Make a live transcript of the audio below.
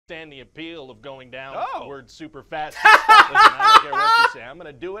understand the appeal of going down Oh. words super fast. Listen, I don't care what you say. I'm going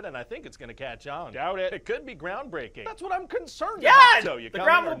to do it, and I think it's going to catch on. Doubt it. It could be groundbreaking. That's what I'm concerned about. So you the coming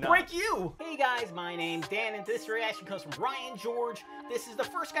ground or will not? break you. Hey guys, my name's Dan, and this reaction comes from Ryan George. This is the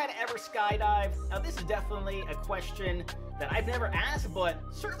first guy to ever skydive. Now, this is definitely a question that I've never asked, but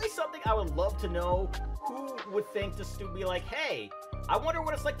certainly something I would love to know. Who would think to be like, hey, I wonder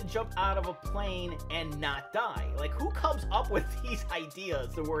what it's like to jump out of a plane and not die? Like, who comes up with these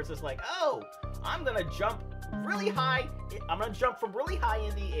ideas where it's just like, oh, I'm gonna jump really high. I'm gonna jump from really high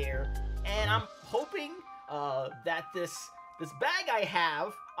in the air, and I'm hoping that this bag I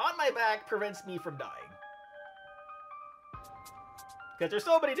have on my back prevents me from dying. Because there's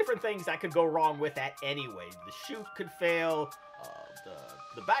so many different things that could go wrong with that anyway. The chute could fail.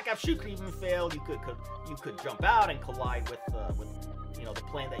 The backup chute could even fail. You could jump out and collide with the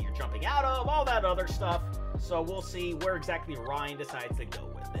plane that you're jumping out of, all that other stuff. So we'll see where exactly Ryan decides to go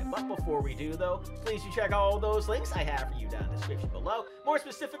with it. But before we do, though, please do check out all those links I have for you down in the description below. More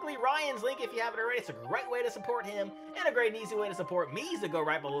specifically, Ryan's link, if you haven't already. It's a great way to support him and a great and easy way to support me. So go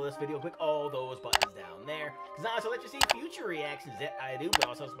right below this video, click all those buttons down there, because I also let you see future reactions that I do, but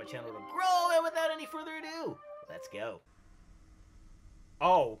also helps my channel to grow. And without any further ado, let's go.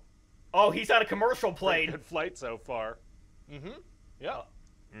 Oh, he's on a commercial plane. Good flight so far. Yeah.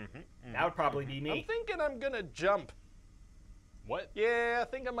 That would probably be me. I'm thinking I'm gonna jump. What? Yeah, I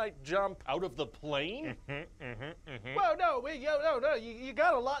think I might jump out of the plane. Well, no, you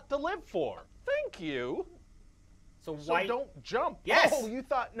got a lot to live for. Thank you. So why don't jump? Yes. Oh, you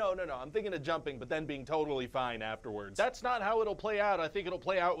thought no. I'm thinking of jumping, but then being totally fine afterwards. That's not how it'll play out. I think it'll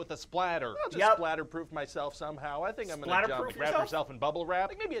play out with a splatter. I'll just splatter-proof myself somehow. I think I'm gonna jump. Wrap yourself in bubble wrap.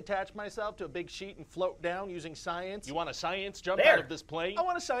 Like maybe attach myself to a big sheet and float down using science. You want a science jump out of this plane? I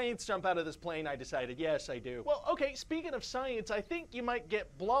want a science jump out of this plane. I decided. Yes, I do. Well, okay. Speaking of science, I think you might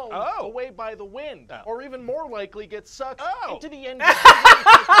get blown away by the wind, or even more likely get sucked into the engine.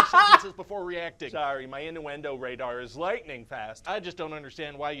 Sentences before reacting. Sorry, my innuendo radar is lightning fast. I just don't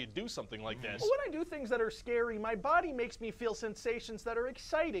understand why you'd do something like this. Well, when I do things that are scary, my body makes me feel sensations that are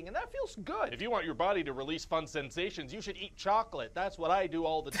exciting, and that feels good. If you want your body to release fun sensations, you should eat chocolate. That's what I do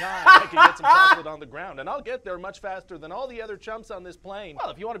all the time. I can get some chocolate on the ground, and I'll get there much faster than all the other chumps on this plane. Well,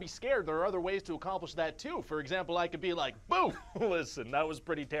 if you want to be scared, there are other ways to accomplish that too. For example, I could be like, boom! Listen, that was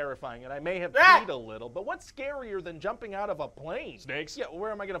pretty terrifying, and I may have peed a little, but what's scarier than jumping out of a plane? Snakes? Yeah,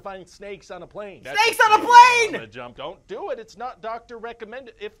 where am I going to find snakes on a plane? Snakes on a plane! I'm gonna jump. Don't do it. It's not doctor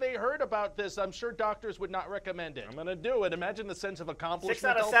recommended. If they heard about this, I'm sure doctors would not recommend it. I'm gonna do it. Imagine the sense of accomplishment. 6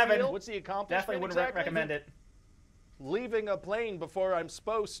 out of 7. What's the accomplishment? Definitely wouldn't recommend it. Leaving a plane before I'm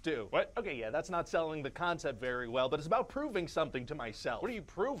supposed to. What? Okay, yeah, that's not selling the concept very well, but it's about proving something to myself. What are you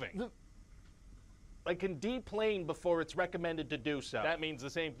proving? I can deplane before it's recommended to do so. That means the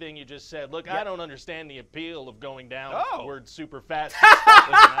same thing you just said. Look, I don't understand the appeal of going down words super fast. Listen,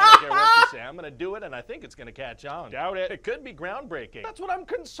 I don't care what you say. I'm going to do it, and I think it's going to catch on. Doubt it. It could be groundbreaking. That's what I'm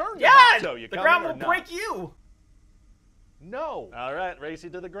concerned about. So you the ground will break you. No. All right, race you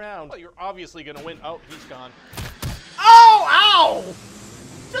to the ground. Well, you're obviously going to win. Oh, he's gone. Oh, ow!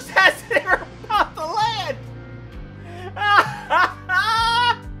 Just as they were about to land.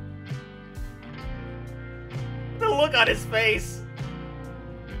 The look on his face.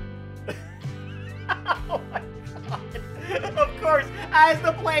 Oh my god. Of course, as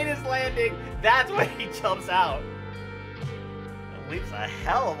the plane is landing, that's when he jumps out. It leaves a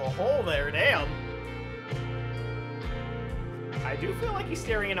hell of a hole there, damn. I do feel like he's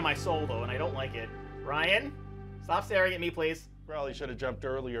staring into my soul, though, and I don't like it. Ryan, stop staring at me, please. Probably should have jumped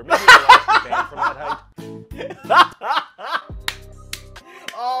earlier. Maybe I lost the band from that height.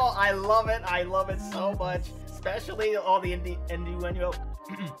 Oh, I love it. I love it so much. Especially all the innuendo.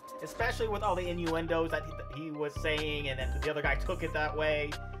 Especially with all the innuendos that he was saying, and then the other guy took it that way.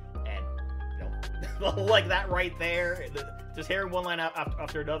 And, you know, like that right there. Just hearing one line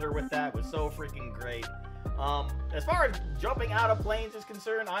after another with that was so freaking great. As far as jumping out of planes is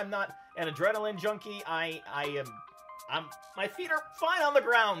concerned, I'm not an adrenaline junkie. My feet are fine on the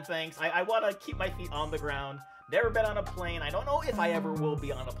ground, thanks. I want to keep my feet on the ground. Never been on a plane. I don't know if I ever will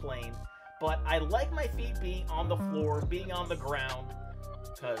be on a plane. But I like my feet being on the floor, being on the ground.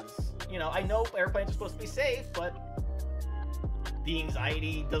 Because, you know, I know airplanes are supposed to be safe, but the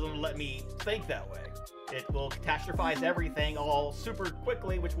anxiety doesn't let me think that way. It will catastrophize everything all super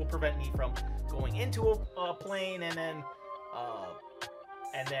quickly, which will prevent me from going into a plane and then,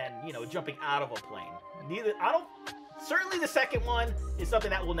 you know, jumping out of a plane. Certainly the second one is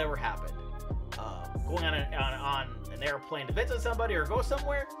something that will never happen. Going on an airplane to visit somebody or go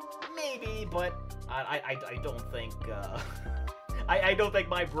somewhere, maybe, but I don't think I don't think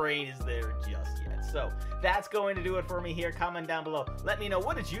my brain is there just yet. So that's going to do it for me here. Comment down below. Let me know,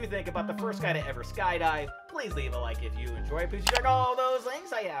 what did you think about the first guy to ever skydive? Please leave a like if you enjoy. Please check all those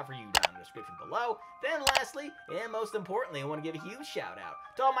links I have for you down in the description below. Then lastly, and most importantly, I want to give a huge shout out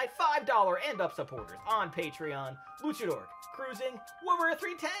to all my $5 and up supporters on Patreon: Luchador, Cruising, Warrior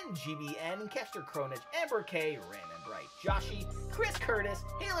 310, GBN, Kester Kronich, Amber K, Random Bright, Joshi, Chris Curtis,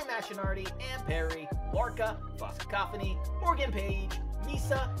 Haley Machinardi, Ann Perry, Lorca, Foskacophony, Morgan Page,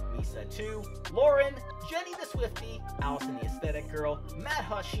 Misa, Misa2, Lauren, Jenny the Swiftie, Allison the Aesthetic Girl, Matt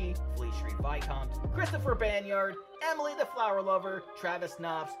Hushy, Fleet Street Viscount, Christopher Banyard, Emily the Flower Lover, Travis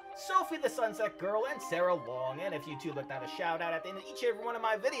Knobs, Sophie the Sunset Girl, and Sarah Long. And if you two looked at a shout out at the end of each and every one of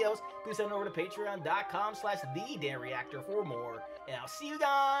my videos, please head over to patreon.com/TheDanReactor for more. And I'll see you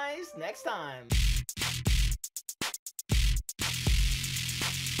guys next time.